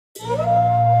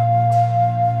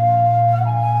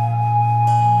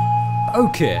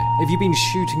Bokeh. If you've been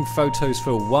shooting photos for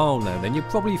a while now, then you're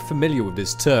probably familiar with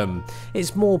this term.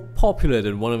 It's more popular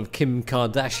than one of Kim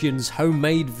Kardashian's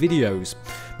homemade videos.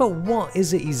 But what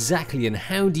is it exactly, and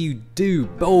how do you do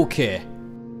bokeh?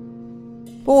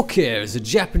 Bokeh is a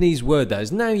Japanese word that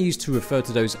is now used to refer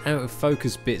to those out of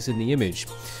focus bits in the image.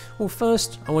 Well,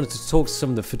 first I wanted to talk to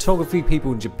some of the photography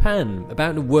people in Japan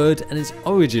about the word and its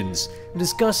origins, and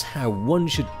discuss how one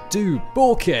should do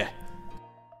bokeh.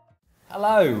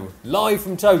 Hello, live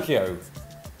from Tokyo.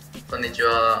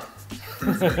 Konnichiwa.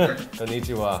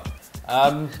 Konnichiwa.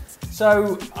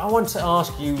 So I want to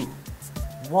ask you,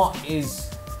 what is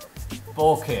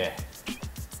bokeh?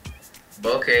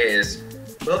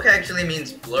 Bokeh actually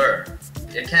means blur.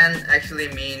 It can actually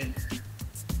mean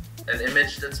an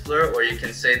image that's blur, or you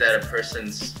can say that a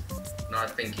person's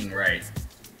not thinking right.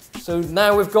 So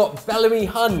now we've got Bellamy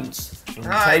Hunt from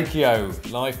Hi. Tokyo,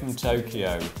 live from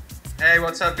Tokyo. Hey,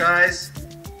 what's up, guys?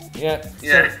 Yeah.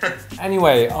 Yeah. So,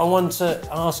 anyway, I want to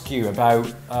ask you about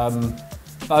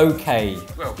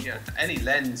bokeh. Well, yeah, any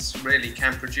lens really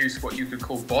can produce what you could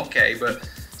call bokeh, but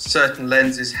certain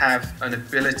lenses have an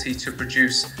ability to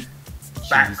produce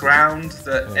background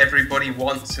that everybody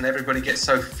wants and everybody gets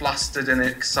so flustered and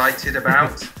excited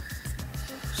about.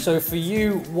 So for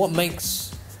you, what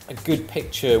makes a good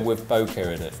picture with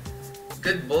bokeh in it?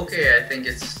 Good bokeh, I think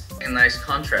it's a nice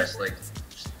contrast. Like,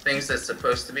 things that's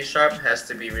supposed to be sharp has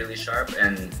to be really sharp,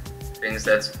 and things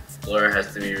that's blur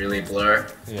has to be really blur.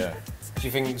 Yeah. Do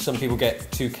you think some people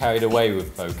get too carried away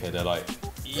with bokeh? They're like,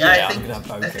 Yeah, I'm gonna have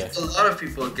bokeh. I think a lot of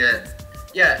people get.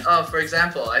 Yeah, for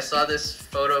example, I saw this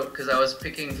photo because I was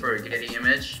picking for a Getty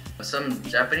image. Some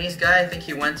Japanese guy, I think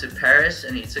he went to Paris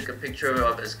and he took a picture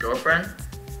of his girlfriend.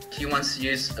 He wants to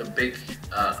use a big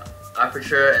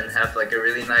aperture and have like a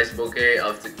really nice bokeh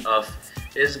of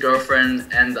his girlfriend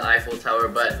and the Eiffel Tower,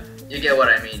 but you get what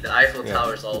I mean. The Eiffel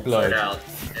Tower is all blurred out,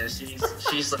 and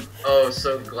she's like, oh,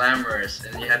 so glamorous,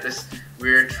 and you have this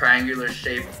weird triangular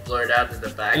shape blurred out at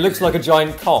the back. It looks like a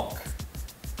giant cock.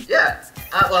 Yeah.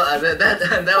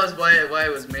 That was why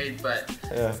it was made, but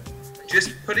yeah.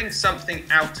 Just putting something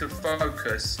out of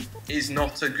focus is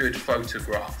not a good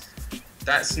photograph.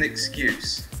 That's an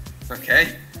excuse,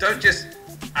 okay? Don't just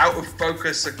out of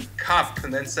focus a cup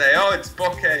and then say, oh, it's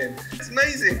bokeh, and it's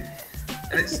amazing.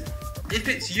 And if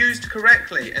it's used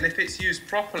correctly and if it's used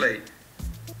properly,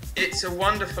 it's a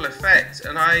wonderful effect.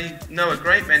 And I know a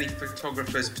great many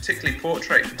photographers, particularly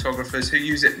portrait photographers, who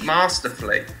use it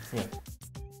masterfully. Yeah.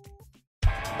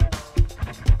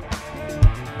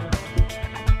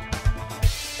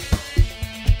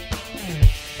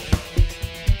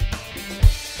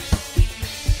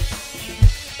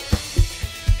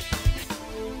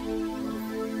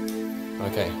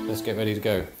 Okay, let's get ready to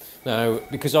go. Now,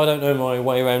 because I don't know my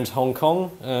way around Hong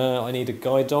Kong, I need a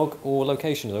guide dog or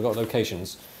locations. I've got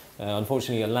locations.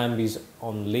 Unfortunately, Alambi's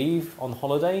on leave, on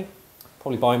holiday.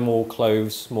 Probably buy more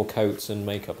clothes, more coats and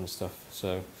makeup and stuff.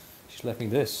 So she's left me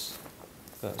this,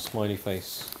 that smiley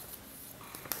face.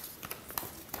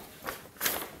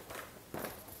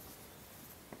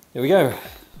 Here we go.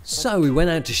 So we went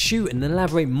out to shoot and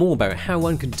elaborate more about how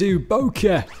one could do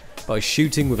bokeh by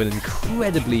shooting with an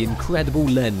incredible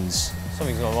lens.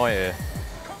 Something's not right here.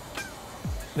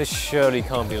 This surely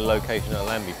can't be the location that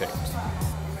Lambi picked.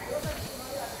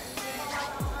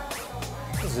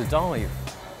 This is a dive.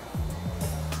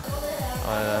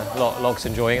 Locke's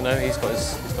enjoying it now. He's got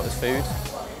his food.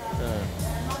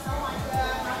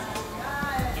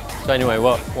 So anyway,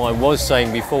 what I was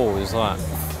saying before was that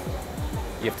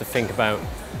you have to think about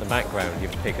the background. You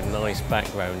have to pick a nice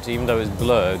background, even though it's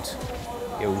blurred.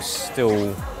 It will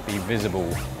still be visible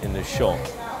in the shot.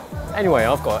 Anyway,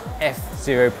 I've got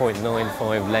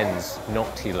f/0.95 lens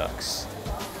Noctilux.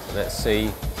 So let's see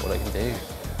what I can do.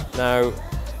 Now,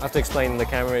 I have to explain the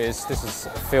camera is, this is a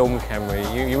film camera.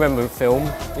 You remember film?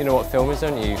 You know what film is,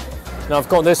 don't you? Now I've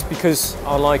got this because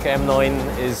our Leica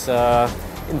M9 is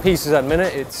in pieces at the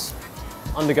minute. It's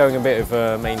undergoing a bit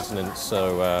of maintenance,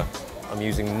 so I'm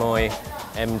using my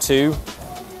M2.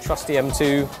 Trusty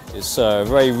M2 is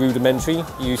very rudimentary.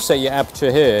 You set your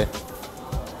aperture here,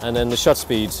 and then the shutter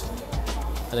speed,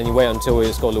 and then you wait until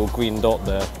it's got a little green dot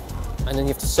there, and then you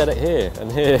have to set it here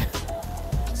and here.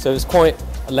 So it's quite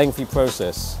a lengthy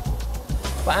process.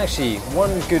 But actually,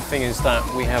 one good thing is that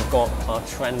we have got our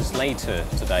translator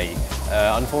today.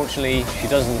 Unfortunately, she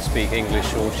doesn't speak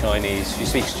English or Chinese. She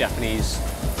speaks Japanese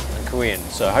and Korean,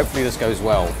 so hopefully this goes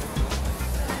well.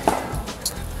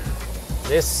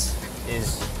 This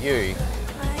is you.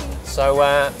 So,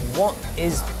 what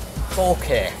is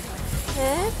bokeh?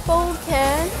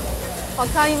 Bokeh. わ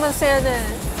かりません。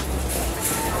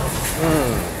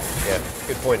 Yeah,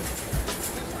 good point.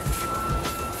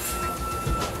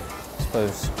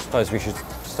 Suppose we should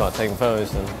start taking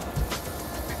photos and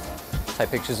take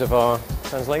pictures of our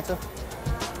translator.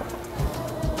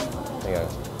 There you go.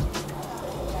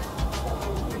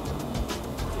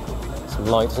 Some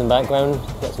lights in the background,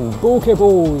 get some bokeh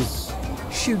balls.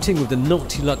 Shooting with the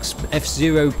Noctilux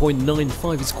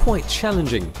f/0.95 is quite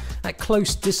challenging. At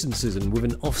close distances and with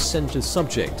an off-center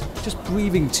subject, just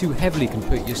breathing too heavily can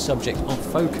put your subject off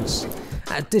focus.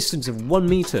 At a distance of 1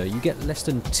 meter, you get less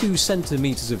than 2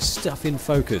 centimeters of stuff in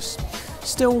focus.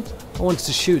 Still, I wanted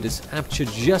to shoot this aperture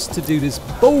just to do this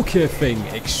bokeh thing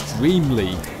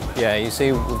extremely. Yeah, you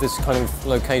see, with this kind of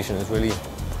location, it's really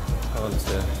hard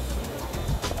to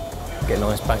get a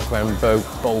nice background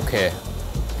bokeh.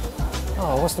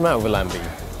 Oh, what's the matter with a Lambi?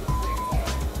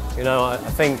 You know, I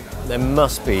think there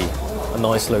must be a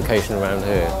nice location around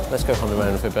here. Let's go hunt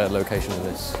around for a better location than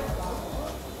this.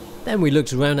 Then we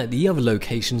looked around at the other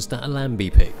locations that Lambi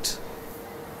picked.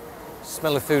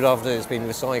 Smell of food after it's been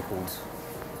recycled.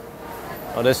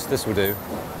 Oh, this will do.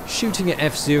 Shooting at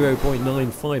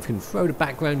f/0.95 can throw the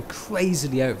background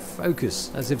crazily out of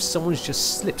focus, as if someone's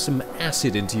just slipped some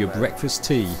acid into your breakfast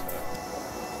tea.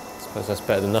 I suppose that's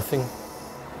better than nothing.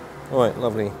 Alright,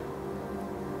 lovely.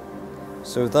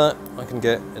 So with that, I can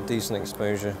get a decent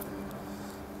exposure.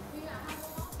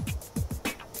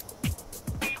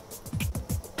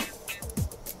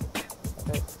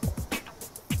 Okay.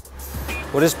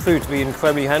 Well, this proved to be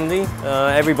incredibly handy.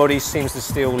 Everybody seems to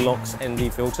steal Locke's ND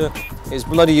filter. It's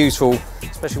bloody useful,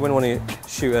 especially when I want to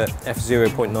shoot at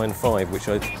f/0.95, which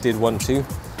I did want to.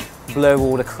 Blur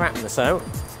all the crapness out,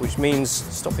 which means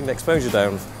stopping the exposure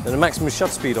down. And the maximum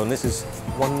shutter speed on this is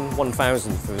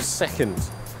 1/1000th of a second,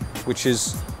 which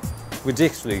is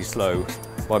ridiculously slow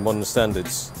by modern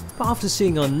standards. But after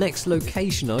seeing our next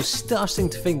location, I was starting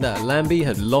to think that Lambi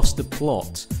had lost the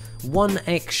plot.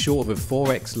 1x short of a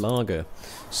 4x lager.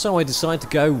 So I decided to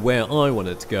go where I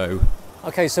wanted to go.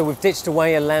 Okay, so we've ditched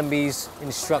away a Lambi's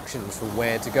instructions for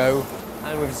where to go,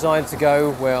 and we've decided to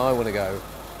go where I want to go.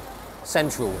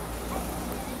 Central.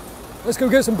 Let's go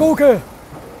get some bokeh!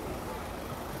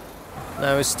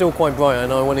 Now it's still quite bright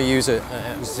and I want to use it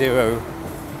at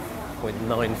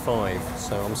 0.95,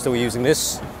 so I'm still using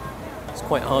this. It's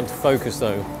quite hard to focus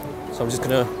though, so I'm just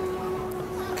going to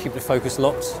keep the focus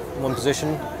locked in one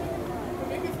position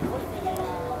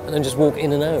and then just walk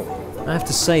in and out. I have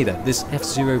to say that this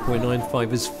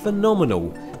f/0.95 is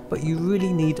phenomenal, but you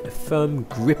really need a firm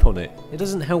grip on it. It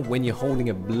doesn't help when you're holding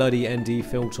a bloody ND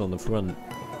filter on the front.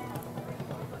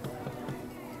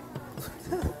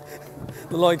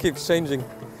 The light keeps changing.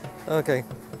 Okay.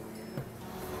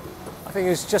 I think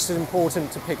it's just as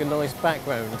important to pick a nice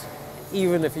background,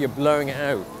 even if you're blurring it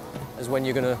out, as when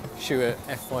you're going to shoot at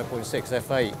f5.6,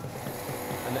 f8,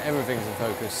 and everything's in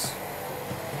focus.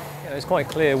 Yeah, it's quite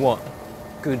clear what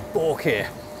good bokeh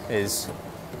is,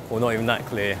 or not even that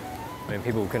clear. I mean,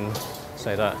 people can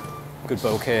say that good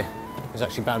bokeh is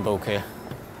actually bad bokeh.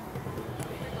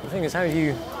 The thing is, how do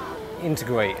you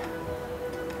integrate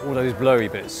all those blurry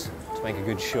bits to make a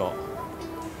good shot?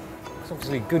 It's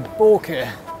obviously good bokeh.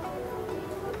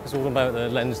 It's all about the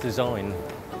lens design.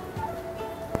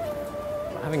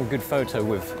 But having a good photo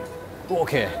with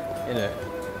bokeh in it,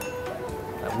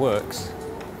 that works.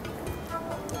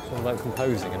 It's all about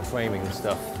composing and framing and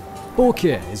stuff.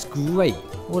 Bokeh is great,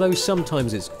 although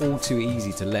sometimes it's all too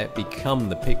easy to let it become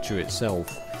the picture itself.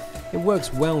 It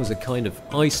works well as a kind of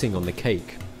icing on the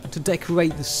cake, to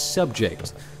decorate the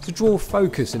subject, to draw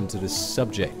focus into the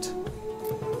subject.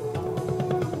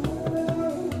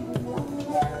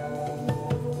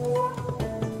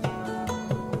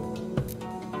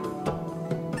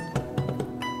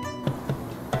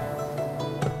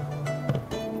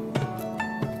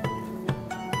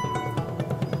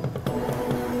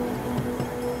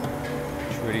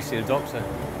 Really see a doctor.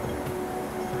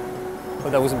 But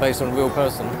that wasn't based on a real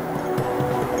person.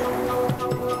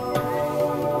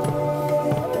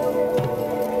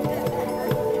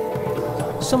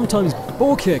 Sometimes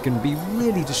bokeh can be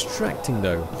really distracting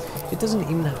though. It doesn't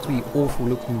even have to be awful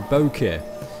looking bokeh.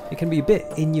 It can be a bit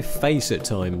in your face at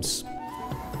times.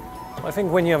 I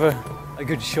think when you have a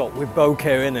good shot with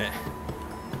bokeh in it,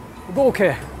 the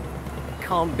bokeh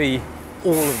can't be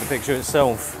all of the picture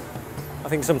itself. I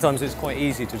think sometimes it's quite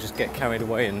easy to just get carried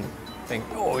away and think,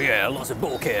 oh yeah, lots of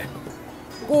bokeh.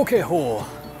 Bokeh whore.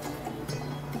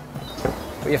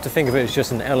 But you have to think of it as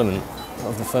just an element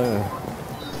of the photo.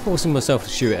 Forcing myself to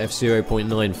shoot at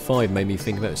f/0.95 made me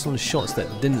think about some shots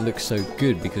that didn't look so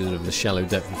good because of the shallow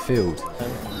depth of field.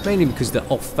 Mainly because of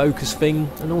the off-focus thing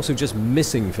and also just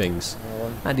missing things.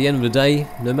 At the end of the day,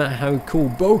 no matter how cool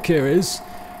bokeh is,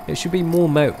 it should be more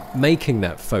about making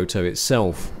that photo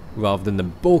itself rather than the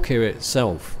bokeh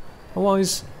itself.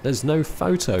 Otherwise, there's no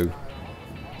photo.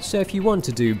 So if you want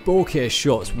to do bokeh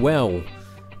shots well,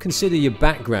 consider your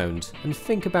background and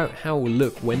think about how it will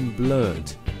look when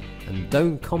blurred. And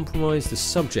don't compromise the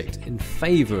subject in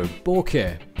favour of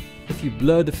bokeh. If you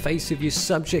blur the face of your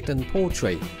subject and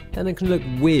portrait, then it can look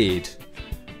weird.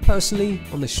 Personally,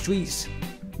 on the streets,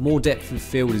 more depth of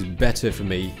field is better for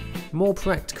me, more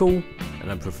practical,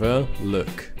 and I prefer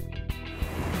look.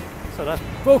 So that's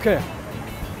bokeh.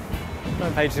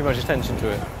 Don't pay too much attention to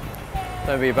it.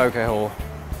 Don't be a bokeh whore.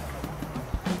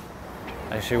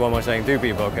 Actually, what am I saying? Do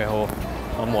be a bokeh whore.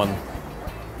 I'm one.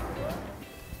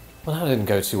 Well, that didn't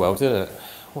go too well, did it?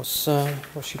 What's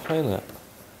she playing at?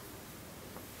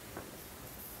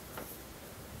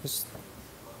 It's...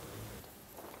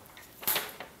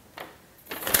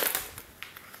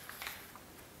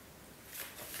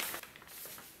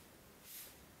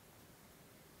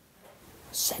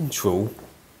 Central?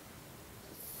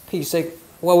 Pete's sake,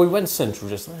 well, we went central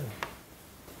just now.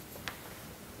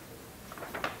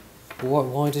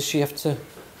 Why does she have to...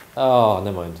 Oh,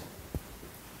 never mind.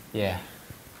 Yeah.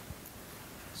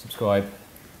 Subscribe.